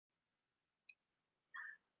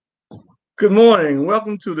Good morning.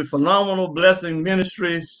 Welcome to the Phenomenal Blessing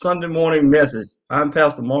Ministry Sunday morning message. I'm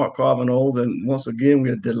Pastor Mark Carbonell, and once again, we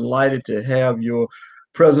are delighted to have your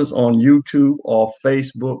presence on YouTube or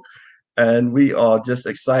Facebook. And we are just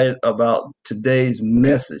excited about today's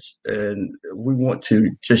message. And we want to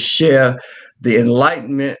just share the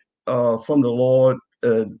enlightenment from the Lord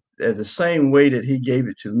the same way that He gave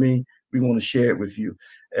it to me. We want to share it with you.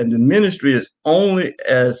 And the ministry is only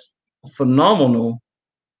as phenomenal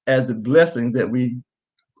as the blessing that we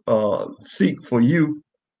seek for you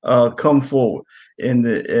come forward.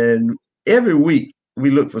 And every week we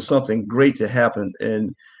look for something great to happen.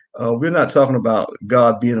 And we're not talking about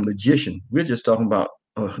God being a magician. We're just talking about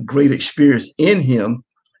a great experience in Him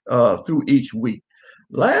through each week.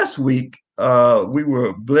 Last week, we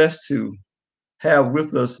were blessed to have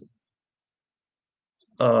with us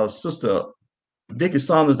Sister Dickie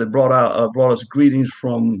Saunders that brought us greetings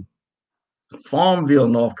from Farmville,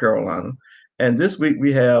 North Carolina. And this week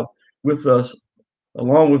we have with us,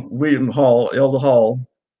 along with William Hall, Elder Hall,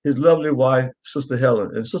 his lovely wife, Sister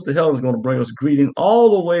Helen. And Sister Helen is going to bring us greeting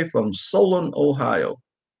all the way from Solon, Ohio.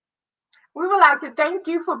 We would like to thank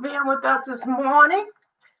you for being with us this morning.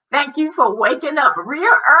 Thank you for waking up real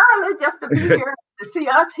early just to be here, to see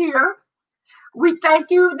us here. We thank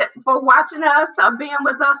you for watching us or being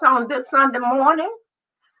with us on this Sunday morning,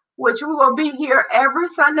 which we will be here every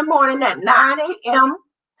Sunday morning at 9 a.m.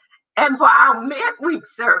 and for our midweek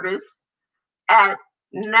service at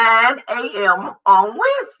 9 a.m. on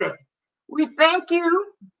Wednesday. We thank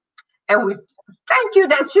you, and we thank you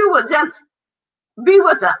that you will just be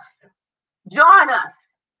with us. Join us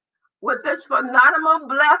with this phenomenal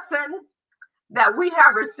blessing that we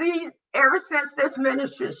have received ever since this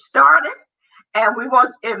ministry started. And we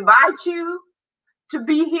want to invite you to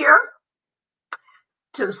be here,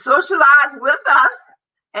 to socialize with us,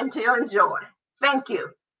 and to enjoy. Thank you.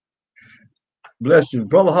 Bless you.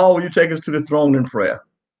 Brother Hall, will you take us to the throne in prayer?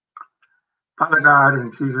 Father God,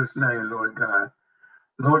 in Jesus' name, Lord God.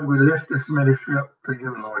 Lord, we lift this ministry up to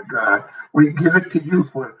you, Lord God. We give it to you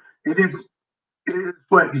for it is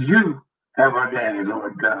what you have ordained,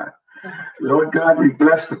 Lord God. Lord God, we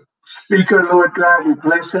bless the speaker, Lord God. We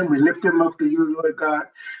bless him. We lift him up to you, Lord God.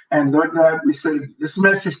 And Lord God, we say this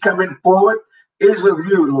message coming forward is of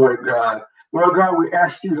you, Lord God. Lord God, we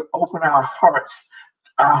ask you to open our hearts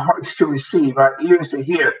to receive, our ears to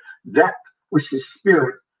hear that which the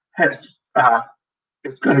Spirit has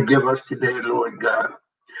is going to give us today, Lord God.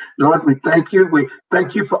 Lord, we thank you. We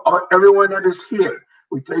thank you for everyone that is here.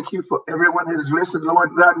 We thank you for everyone that has listened, Lord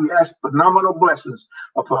God. We ask phenomenal blessings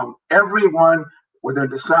upon everyone within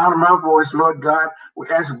the sound of my voice, Lord God. We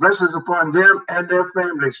ask blessings upon them and their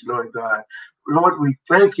families, Lord God. Lord, we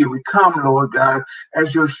thank you. We come, Lord God,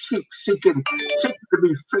 as your sheep seeking to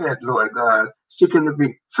be fed, Lord God, seeking to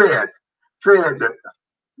be fed the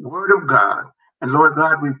word of God. And Lord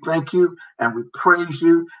God, we thank you and we praise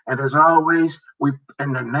you. And as always, we,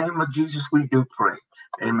 in the name of Jesus, we do pray.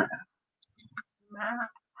 Amen.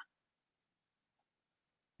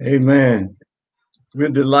 Amen. We're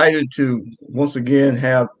delighted to once again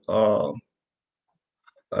have the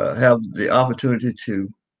opportunity to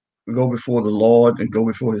go before the Lord and go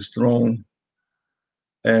before His throne.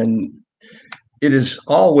 And it is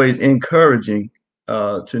always encouraging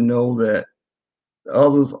to know that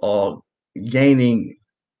others are gaining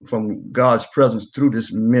from God's presence through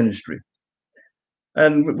this ministry.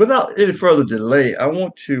 And without any further delay, I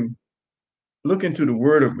want to look into the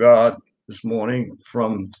Word of God this morning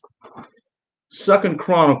from Second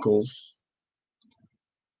Chronicles,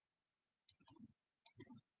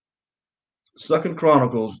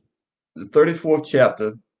 the 34th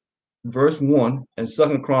chapter, verse 1, and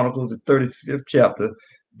Second Chronicles, the 35th chapter,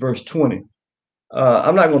 verse 20.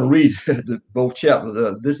 I'm not going to read both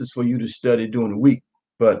chapters. This is for you to study during the week,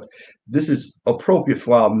 but this is appropriate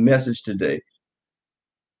for our message today.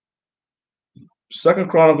 Second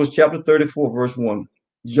Chronicles chapter 34, verse 1.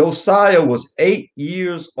 Josiah was 8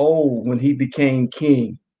 years old when he became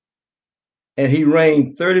king, and he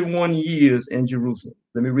reigned 31 years in Jerusalem.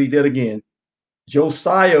 Let me read that again.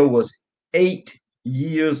 Josiah was 8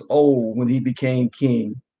 years old when he became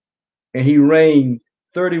king, and he reigned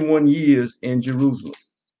 31 years in Jerusalem.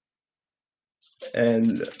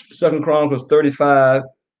 And Second Chronicles 35,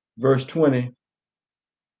 verse 20.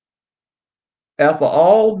 After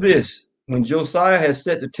all this, when Josiah had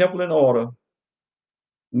set the temple in order,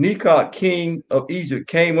 Necho, king of Egypt,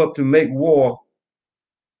 came up to make war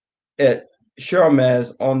at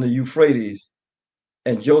Shermaz on the Euphrates,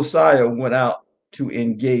 and Josiah went out to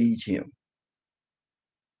engage him.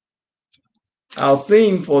 Our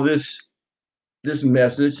theme for this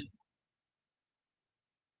message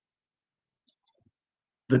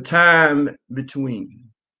the time between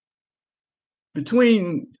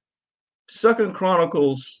 2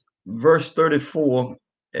 Chronicles verse 34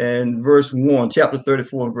 and verse 1, chapter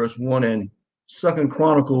 34 and verse 1, and 2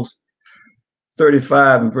 Chronicles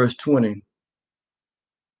 35 and verse 20.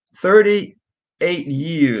 38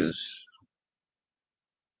 years.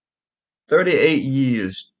 38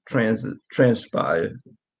 years transpired.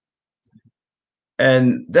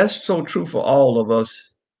 And that's so true for all of us.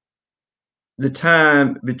 The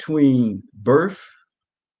time between birth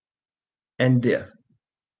and death.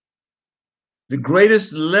 The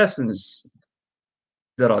greatest lessons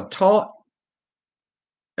that are taught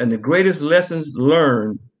and the greatest lessons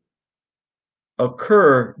learned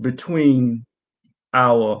occur between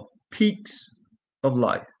our peaks of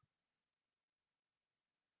life.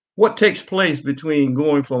 What takes place between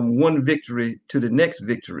going from one victory to the next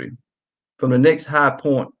victory, from the next high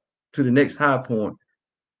point to the next high point,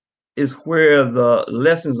 is where the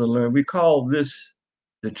lessons are learned. We call this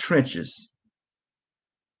the trenches.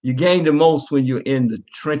 You gain the most when you're in the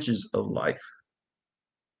trenches of life.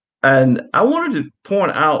 And I want to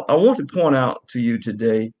point out to you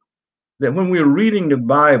today that when we're reading the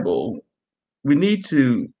Bible, we need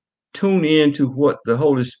to tune in to what the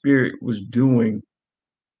Holy Spirit was doing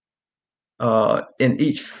in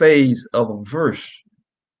each phase of a verse.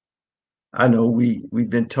 I know we've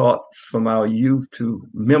been taught from our youth to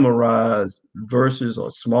memorize verses or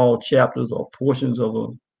small chapters or portions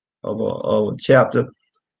of a chapter,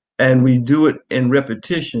 and we do it in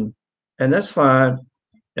repetition, and that's fine,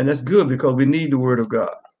 and that's good because we need the Word of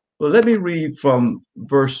God. Well, let me read from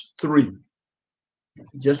verse 3.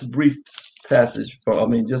 Just a brief passage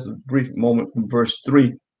just a brief moment from verse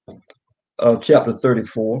 3 of chapter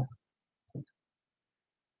 34.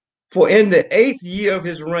 For in the 8th year of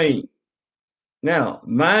his reign. Now,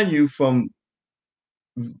 mind you, from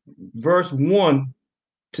verse 1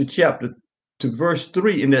 to verse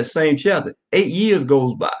 3 in that same chapter, 8 years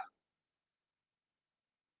goes by.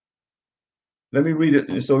 Let me read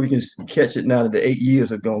it so we can catch it now that the 8 years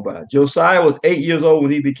have gone by. Josiah was 8 years old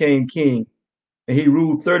when he became king, and he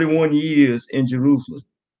ruled 31 years in Jerusalem.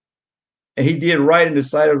 And he did right in the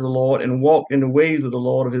sight of the Lord and walked in the ways of the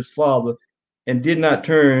Lord of his father and did not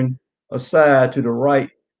turn aside to the right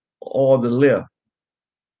or the left.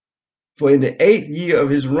 For in the 8th year of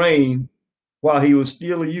his reign, while he was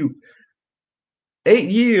still a youth, 8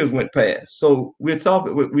 years went past. So we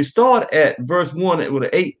start at verse 1 with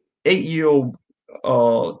an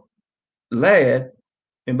 8-year-old lad.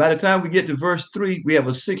 And by the time we get to verse 3, we have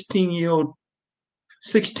a 16-year-old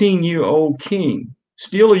king,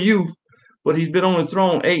 still a youth, but he's been on the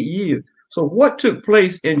throne 8 years. So what took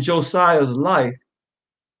place in Josiah's life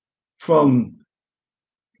from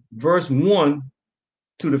verse 1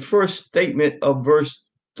 to the first statement of verse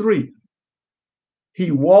 3? He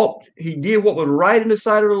did what was right in the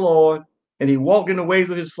sight of the Lord, and he walked in the ways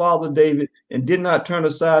of his father David and did not turn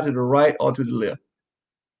aside to the right or to the left.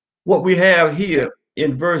 What we have here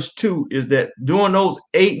in verse 2 is that during those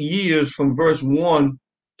 8 years from verse 1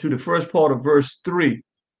 to the first part of verse 3,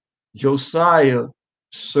 Josiah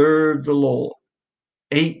served the Lord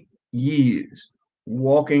 8 years,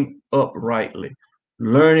 walking uprightly,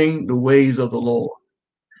 learning the ways of the Lord.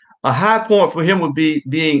 A high point for him would be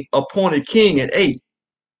being appointed king at 8.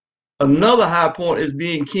 Another high point is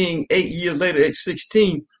being king 8 years later at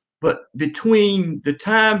 16. But between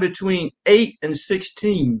 8 and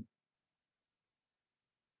 16,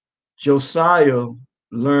 Josiah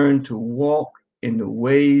learned to walk in the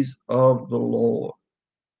ways of the Lord.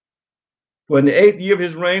 For in the 8th year of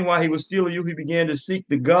his reign, while he was still a youth, he began to seek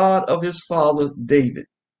the God of his father David.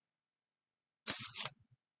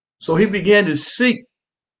 So he began to seek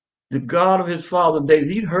the God of his father David.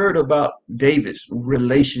 He'd heard about David's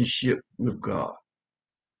relationship with God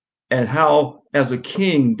and how, as a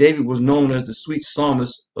king, David was known as the sweet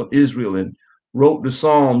psalmist of Israel and wrote the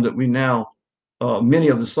psalm that we now, many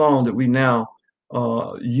of the psalms that we now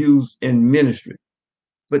use in ministry.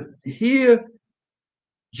 But here,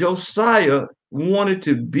 Josiah wanted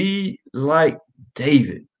to be like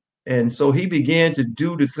David. And so he began to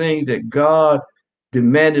do the things that God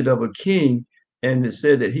demanded of a king. And it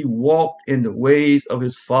said that he walked in the ways of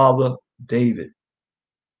his father David.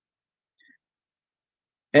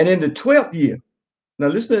 And in the 12th year, now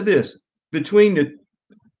listen to this, between the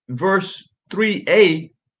verse 3a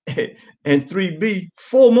and 3b,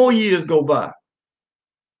 4 more years go by.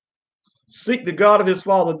 Seek the God of his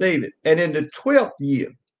father David. And in the 12th year,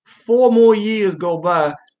 4 more years go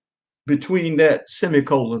by between that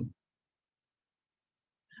semicolon.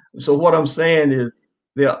 So what I'm saying is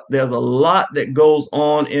there's a lot that goes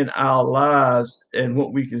on in our lives and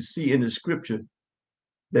what we can see in the scripture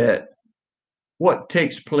that what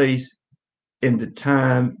takes place in the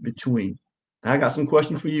time between. I got some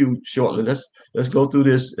questions for you shortly. Let's go through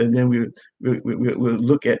this, and then we'll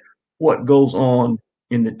look at what goes on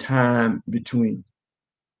in the time between.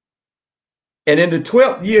 And in the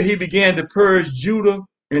 12th year, he began to purge Judah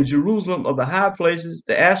and Jerusalem of the high places,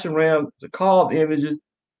 the Asherim, the carved images,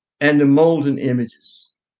 and the molten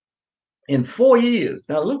images. In 4 years.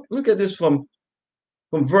 Now look at this from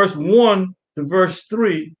verse 1 to verse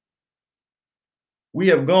 3. We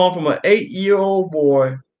have gone from an 8-year-old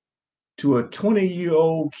boy to a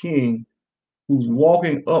 20-year-old king who's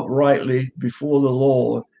walking uprightly before the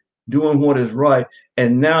Lord, doing what is right.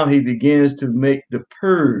 And now he begins to make the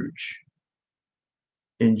purge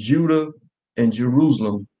in Judah and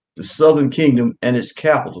Jerusalem, the southern kingdom and its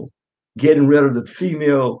capital, getting rid of the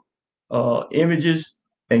female images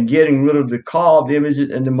and getting rid of the carved images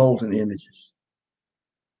and the molten images.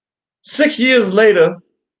 6 years later,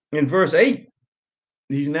 in verse 8,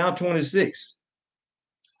 he's now 26.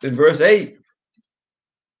 In verse 8,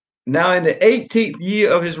 now in the 18th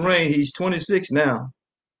year of his reign, he's 26 now.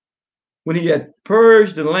 When he had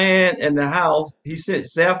purged the land and the house, he sent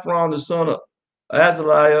Saphron, the son of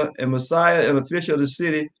Azaliah, and Messiah, an official of the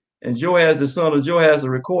city, and Joaz, the son of Joaz, the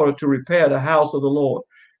recorder, to repair the house of the Lord.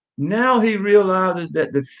 Now he realizes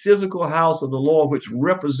that the physical house of the Lord, which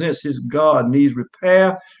represents his God, needs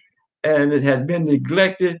repair, and it had been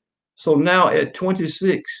neglected. So now at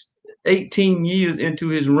 26, 18 years into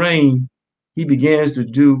his reign, he begins to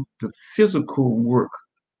do the physical work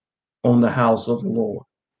on the house of the Lord.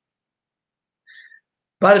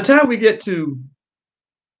 By the time we get to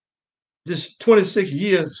this 26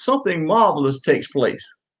 years, something marvelous takes place.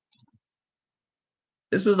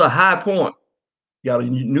 This is a high point. You got a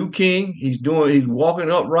new king. He's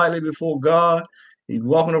walking uprightly before God. He's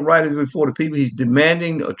walking uprightly before the people. He's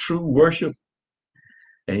demanding a true worship.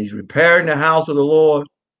 And he's repairing the house of the Lord.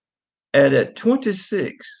 And at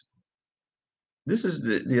 26, this is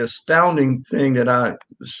the astounding thing that I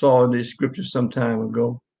saw in this scripture some time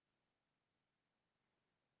ago.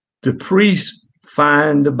 The priests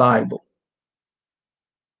find the Bible.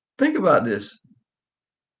 Think about this.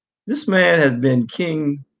 This man has been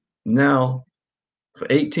king now for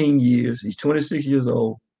 18 years. He's 26 years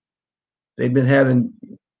old. They've been having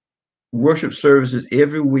worship services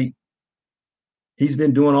every week. He's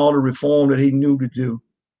been doing all the reform that he knew to do.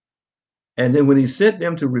 And then when he sent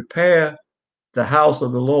them to repair the house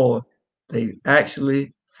of the Lord, they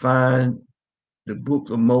actually find the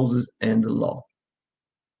book of Moses and the law.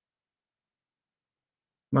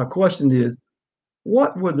 My question is,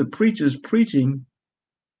 what were the preachers preaching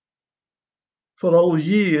for those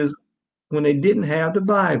years when they didn't have the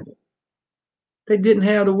Bible? They didn't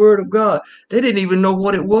have the word of God. They didn't even know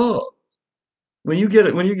what it was. When you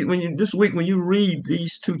this week, when you read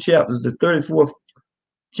these two chapters, the 34th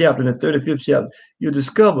chapter and the 35th chapter, you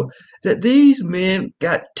discover that these men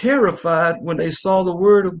got terrified when they saw the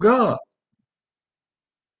word of God.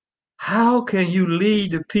 How can you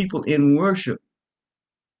lead the people in worship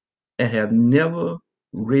and have never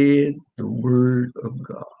read the word of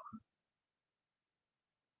God?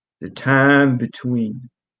 The time between.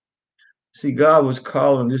 See, God was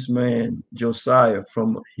calling this man, Josiah,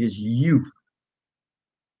 from his youth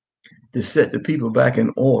to set the people back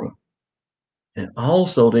in order. And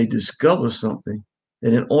also they discovered something,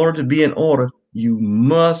 that in order to be in order, you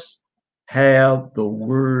must have the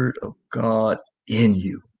word of God in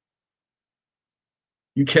you.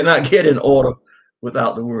 You cannot get in order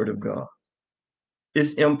without the word of God.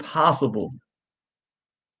 It's impossible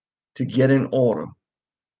to get in order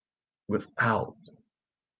without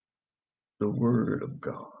the word of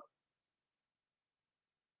God.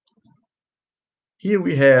 Here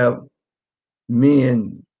we have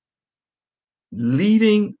men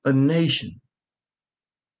leading a nation,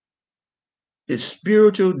 its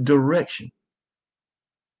spiritual direction,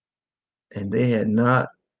 and they had not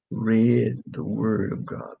read the word of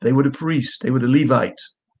God. They were the priests, they were the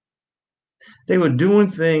Levites. They were doing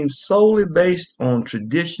things solely based on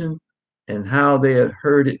tradition and how they had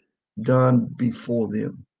heard it done before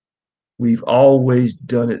them. We've always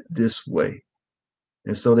done it this way.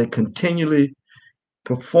 And so they continually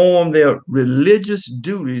perform their religious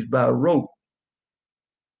duties by rote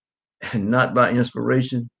and not by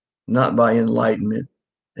inspiration, not by enlightenment,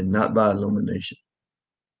 and not by illumination.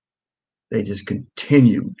 They just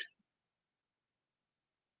continued,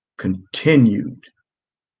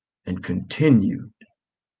 and continued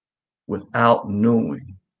without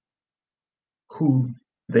knowing who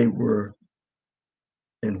they were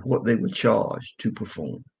and what they were charged to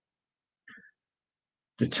perform.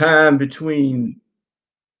 The time between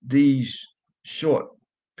these short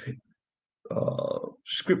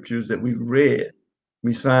scriptures that we've read,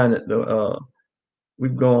 we find that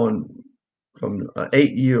we've gone from an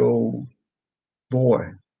 8-year-old boy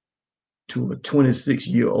to a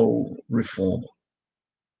 26-year-old reformer.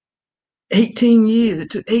 18 years. It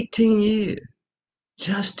took 18 years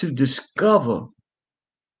just to discover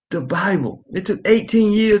the Bible. It took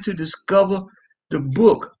 18 years to discover the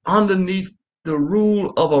book underneath the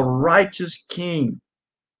rule of a righteous king.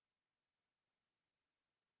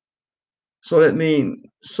 So that means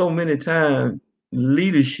so many times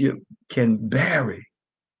leadership can bury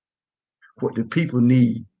what the people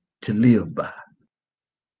need to live by.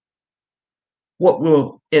 What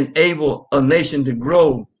will enable a nation to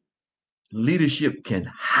grow, leadership can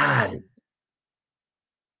hide it.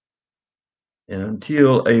 And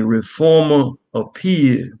until a reformer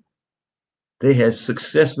appeared, they had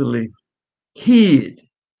successfully hid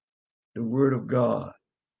the word of God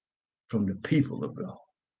from the people of God.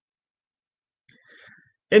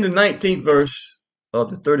 In the 19th verse of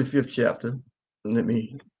the 35th chapter, let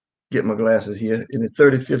me get my glasses here. In the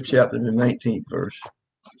 35th chapter, the 19th verse.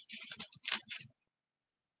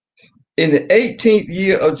 In the 18th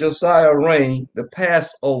year of Josiah's reign, the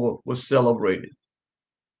Passover was celebrated.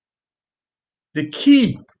 The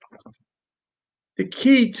key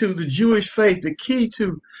to the Jewish faith, the key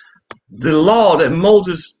to the law that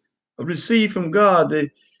Moses received from God, the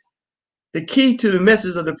key to the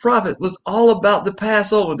message of the prophet was all about the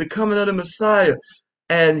Passover, the coming of the Messiah.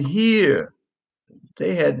 And here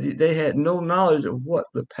they had no knowledge of what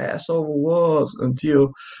the Passover was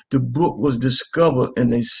until the book was discovered, and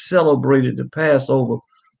they celebrated the Passover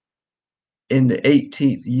in the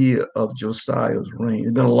 18th year of Josiah's reign.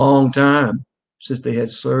 It's been a long time since they had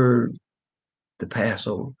served the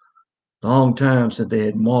Passover, long time since they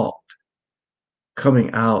had marked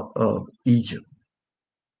coming out of Egypt.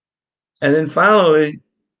 And then finally,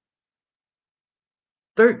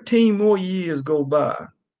 13 more years go by.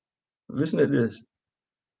 Listen to this.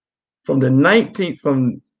 From 2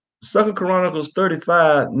 Chronicles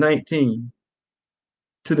 35:19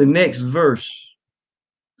 to the next verse,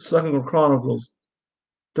 2 Chronicles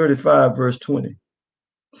 35, verse 20.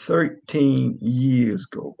 13 years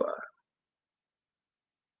go by.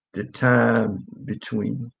 The time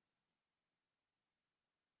between.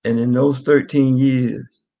 And in those 13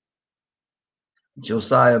 years,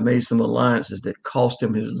 Josiah made some alliances that cost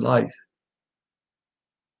him his life.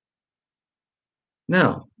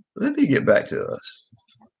 Now, let me get back to us.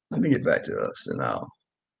 And now.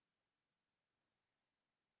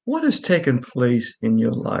 What has taken place in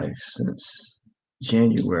your life since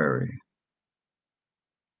January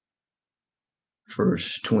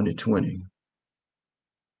 1st, 2020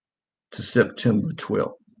 to September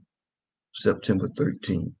 12th, September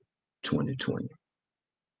 13th, 2020?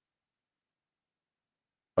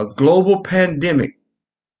 A global pandemic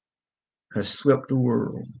has swept the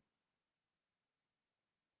world.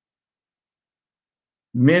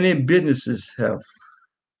 Many businesses have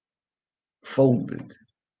folded.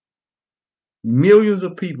 Millions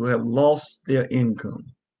of people have lost their income.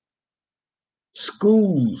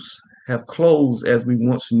 Schools have closed as we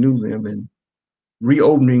once knew them and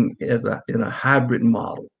reopening in a hybrid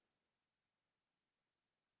model.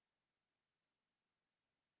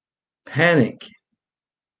 Panic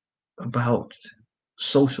about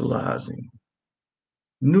socializing.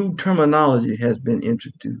 New terminology has been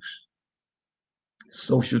introduced.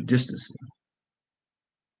 Social distancing,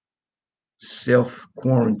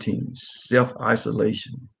 self-quarantine,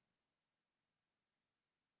 self-isolation.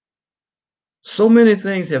 So many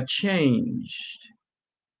things have changed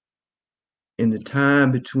in the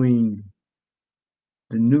time between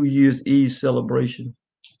the New Year's Eve celebration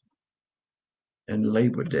and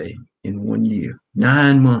Labor Day in 1 year,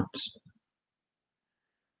 9 months.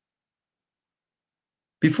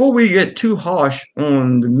 Before we get too harsh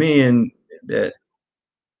on the men that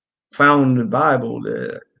found the Bible,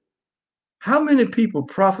 how many people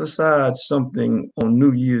prophesied something on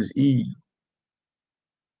New Year's Eve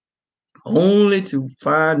only to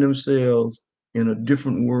find themselves in a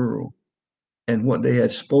different world and what they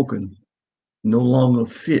had spoken no longer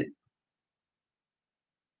fit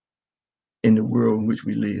in the world in which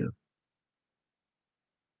we live?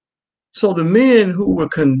 So the men who were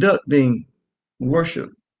conducting worship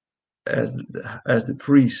as the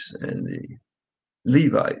priests and the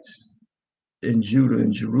Levites in Judah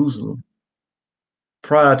and Jerusalem,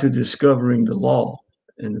 prior to discovering the law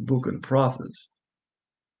in the book of the prophets,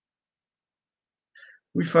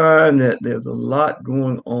 we find that there's a lot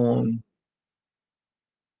going on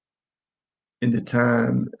in the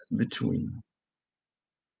time between.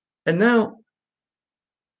 And now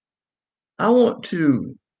I want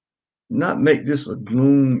to not make this a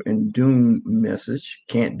gloom and doom message.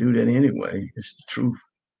 Can't do that anyway. It's the truth.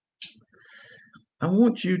 I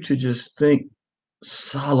want you to just think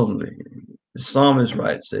solemnly. The psalmist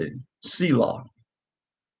writes, say, Selah,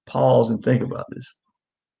 pause and think about this.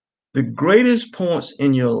 The greatest points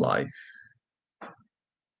in your life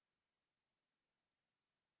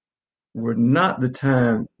were not the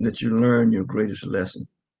time that you learned your greatest lesson.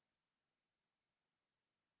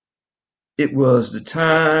 It was the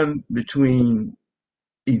time between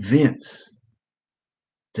events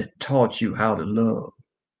that taught you how to love.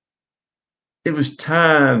 It was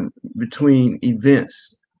time between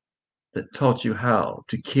events that taught you how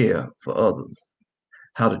to care for others,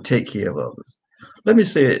 how to take care of others. Let me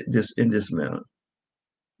say it in this manner.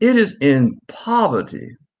 It is in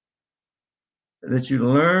poverty that you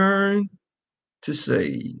learn to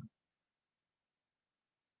save.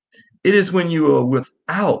 It is when you are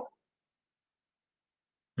without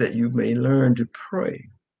that you may learn to pray.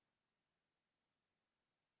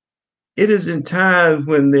 It is in times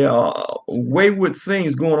when there are wayward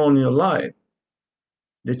things going on in your life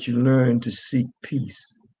that you learn to seek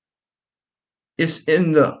peace. It's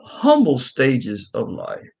in the humble stages of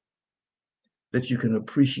life that you can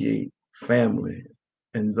appreciate family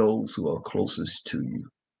and those who are closest to you.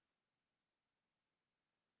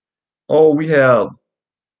 Oh, we have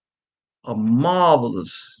a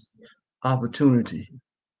marvelous opportunity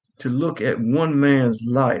to look at one man's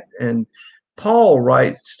life. And Paul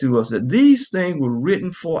writes to us that these things were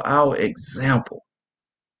written for our example,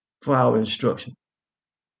 for our instruction.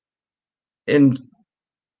 In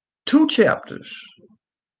 2 chapters,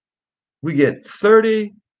 we get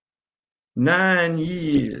 39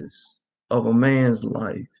 years of a man's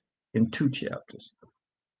life in 2 chapters.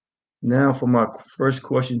 Now, for my first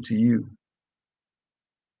question to you,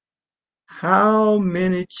 how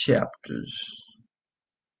many chapters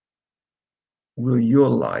will your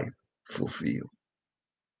life fulfill?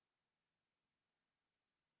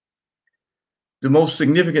 The most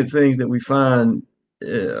significant things that we find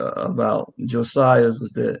about Josiah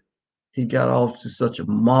was that he got off to such a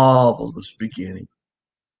marvelous beginning.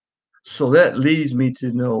 So that leads me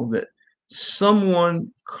to know that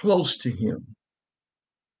someone close to him,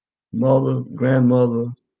 mother, grandmother,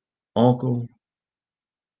 uncle,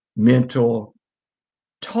 mentor,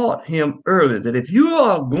 taught him early that if you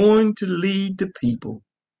are going to lead the people,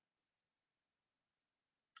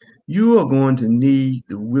 you are going to need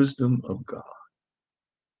the wisdom of God.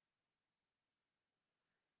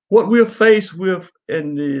 What we're faced with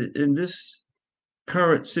in this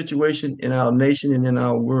current situation in our nation and in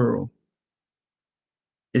our world,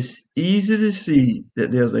 it's easy to see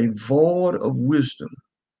that there's a void of wisdom,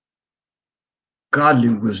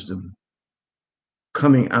 godly wisdom,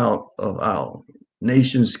 coming out of our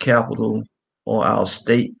nation's capital or our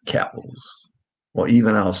state capitals or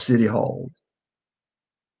even our city halls.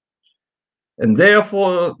 And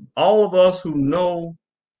therefore, all of us who know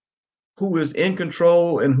who is in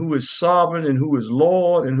control and who is sovereign and who is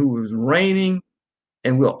Lord and who is reigning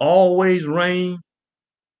and will always reign,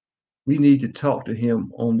 we need to talk to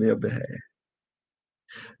him on their behalf.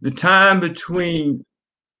 The time between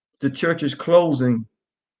the church's closing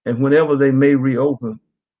and whenever they may reopen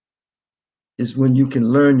is when you can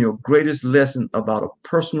learn your greatest lesson about a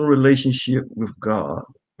personal relationship with God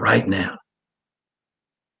right now.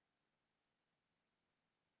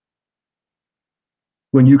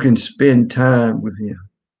 When you can spend time with him.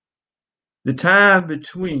 The time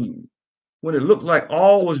between when it looked like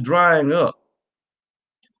all was drying up,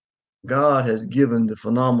 God has given the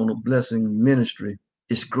phenomenal blessing ministry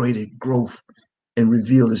its greatest growth and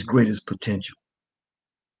revealed its greatest potential.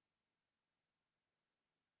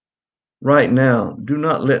 Right now, do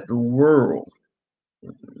not let the world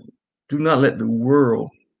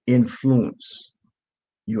influence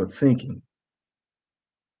your thinking.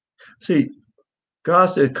 See, God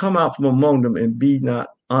said, come out from among them and be not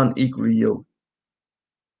unequally yoked.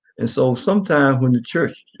 And so sometimes when the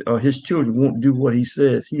church or his children won't do what he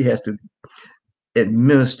says, he has to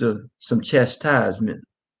administer some chastisement.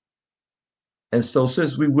 And so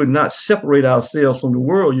since we would not separate ourselves from the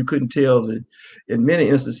world, you couldn't tell that in many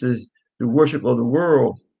instances, the worship of the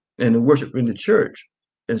world and the worship in the church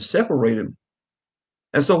and separate them.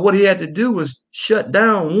 And so what he had to do was shut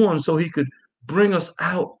down one so he could bring us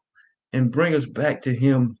out and bring us back to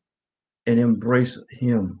him and embrace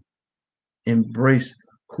him, embrace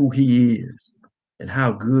who he is and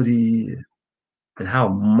how good he is and how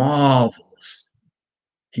marvelous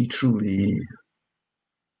he truly is.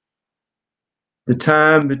 The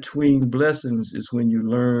time between blessings is when you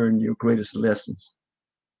learn your greatest lessons.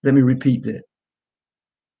 Let me repeat that.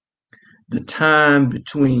 The time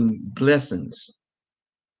between blessings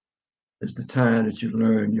is the time that you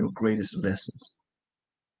learn your greatest lessons.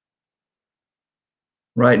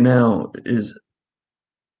 Right now is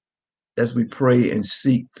as we pray and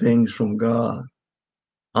seek things from God,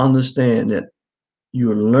 understand that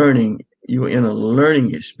you're in a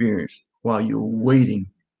learning experience while you're waiting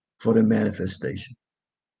for the manifestation.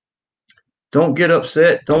 Don't get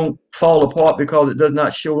upset. Don't fall apart because it does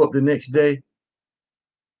not show up the next day.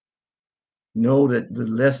 Know that the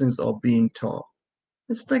lessons are being taught.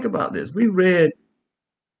 Let's think about this. We read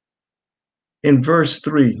in verse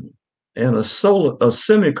 3 and a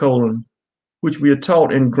semicolon, which we are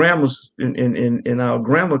taught in in our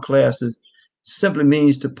grammar classes, simply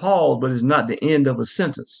means to pause, but it's not the end of a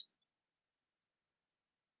sentence.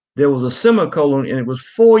 There was a semicolon, and it was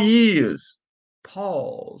 4 years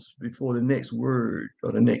pause before the next word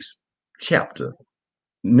or the next chapter,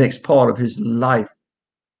 next part of his life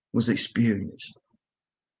was experienced.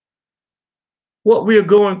 What we are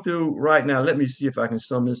going through right now, let me see if I can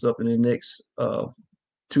sum this up in the next 2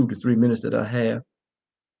 to 3 minutes that I have.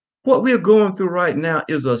 What we are going through right now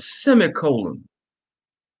is a semicolon.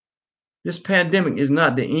 This pandemic is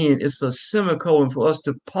not the end. It's a semicolon for us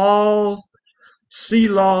to pause,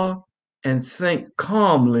 selah, and think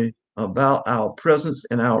calmly about our presence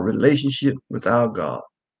and our relationship with our God.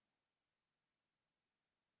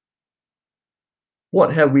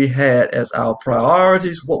 What have we had as our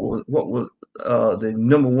priorities? What was the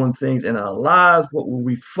number one things in our lives? What will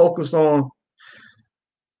we focus on?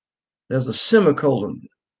 There's a semicolon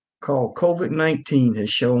called COVID-19 has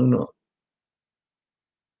shown up.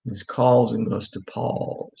 It's causing us to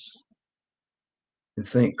pause and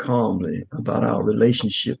think calmly about our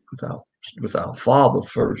relationship with our Father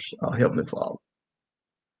first, our Heavenly Father.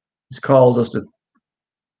 It's caused us to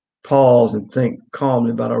pause and think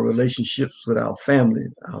calmly about our relationships with our family,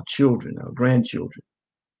 our children, our grandchildren.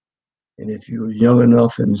 And if you're young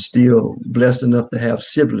enough and still blessed enough to have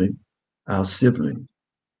siblings, our siblings.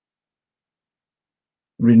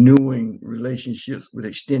 Renewing relationships with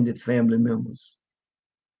extended family members.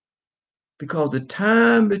 Because the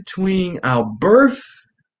time between our birth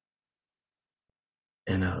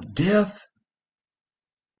and our death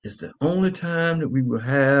is the only time that we will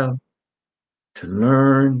have to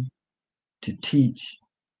learn, to teach,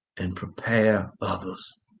 and prepare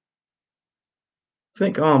others.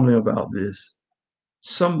 Think calmly about this.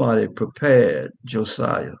 Somebody prepared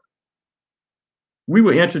Josiah. We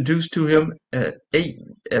were introduced to him as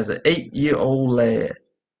an 8-year-old lad.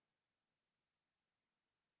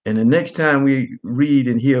 And the next time we read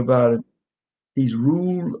and hear about it, he's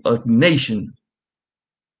ruled a nation.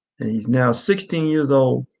 And he's now 16 years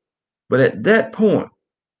old. But at that point,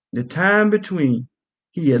 the time between,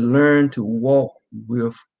 he had learned to walk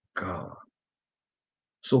with God.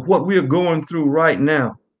 So what we are going through right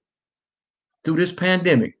now, through this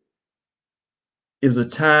pandemic, is a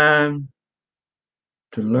time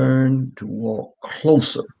to learn to walk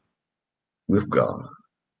closer with God.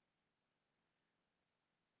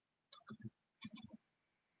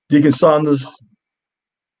 Deacon Saunders,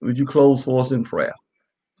 would you close for us in prayer?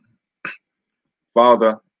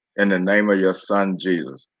 Father, in the name of your Son,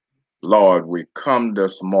 Jesus, Lord, we come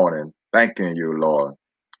this morning thanking you, Lord,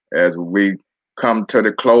 as we come to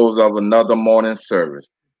the close of another morning service.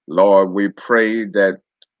 Lord, we pray that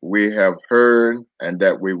we have heard and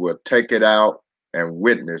that we will take it out and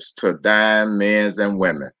witness to dying men and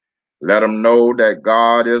women. Let them know that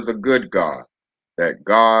God is a good God, that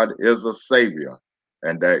God is a Savior,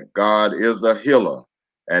 and that God is a healer,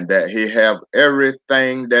 and that he have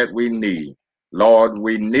everything that we need. Lord,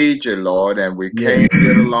 we need you, Lord, and we can't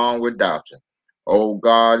get along without you. Oh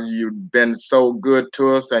God, you've been so good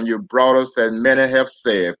to us, and you brought us, as many have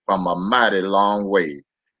said, from a mighty long way.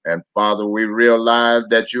 And Father, we realize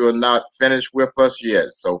that you are not finished with us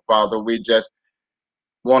yet. So Father, we just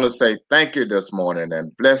want to say thank you this morning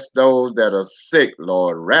and bless those that are sick,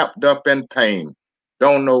 Lord, wrapped up in pain,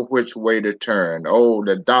 don't know which way to turn. Oh,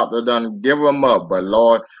 the doctor done give them up, but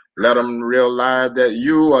Lord, let them realize that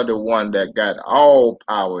you are the one that got all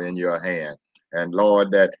power in your hand. And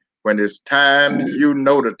Lord, that when it's time, you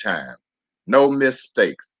know the time. No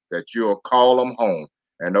mistakes, that you'll call them home.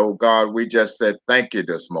 And oh God, we just said thank you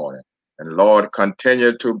this morning. And Lord,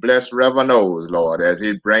 continue to bless Reverend O's, Lord, as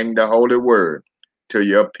he bring the holy word to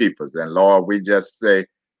your peoples. And Lord, we just say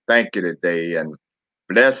thank you today and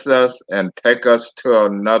bless us and take us to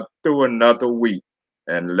another week.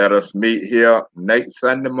 And let us meet here next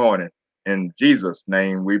Sunday morning. In Jesus'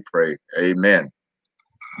 name we pray. Amen.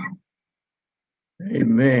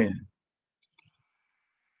 Amen.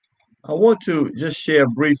 I want to just share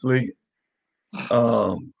briefly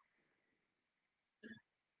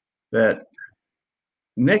that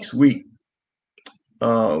next week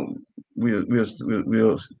we'll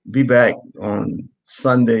be back on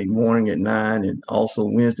Sunday morning at 9 and also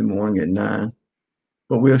Wednesday morning at 9.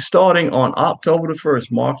 But we're starting on October the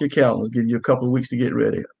 1st. Mark your calendars. Give you a couple of weeks to get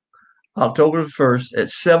ready. October the 1st at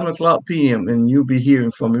 7 o'clock p.m. And you'll be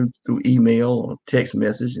hearing from him through email or text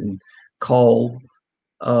message and call.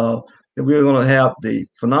 And we're going to have the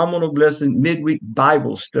Phenomenal Blessing Midweek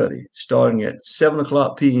Bible Study starting at 7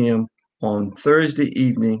 o'clock p.m. on Thursday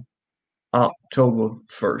evening, October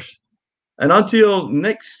 1st. And until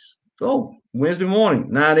next, Wednesday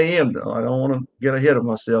morning, 9 a.m. I don't want to get ahead of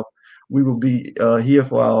myself. We will be here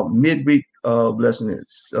for our midweek blessing.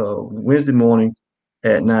 It's Wednesday morning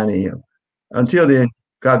at 9 a.m. Until then,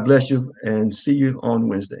 God bless you and see you on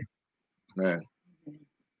Wednesday. Man.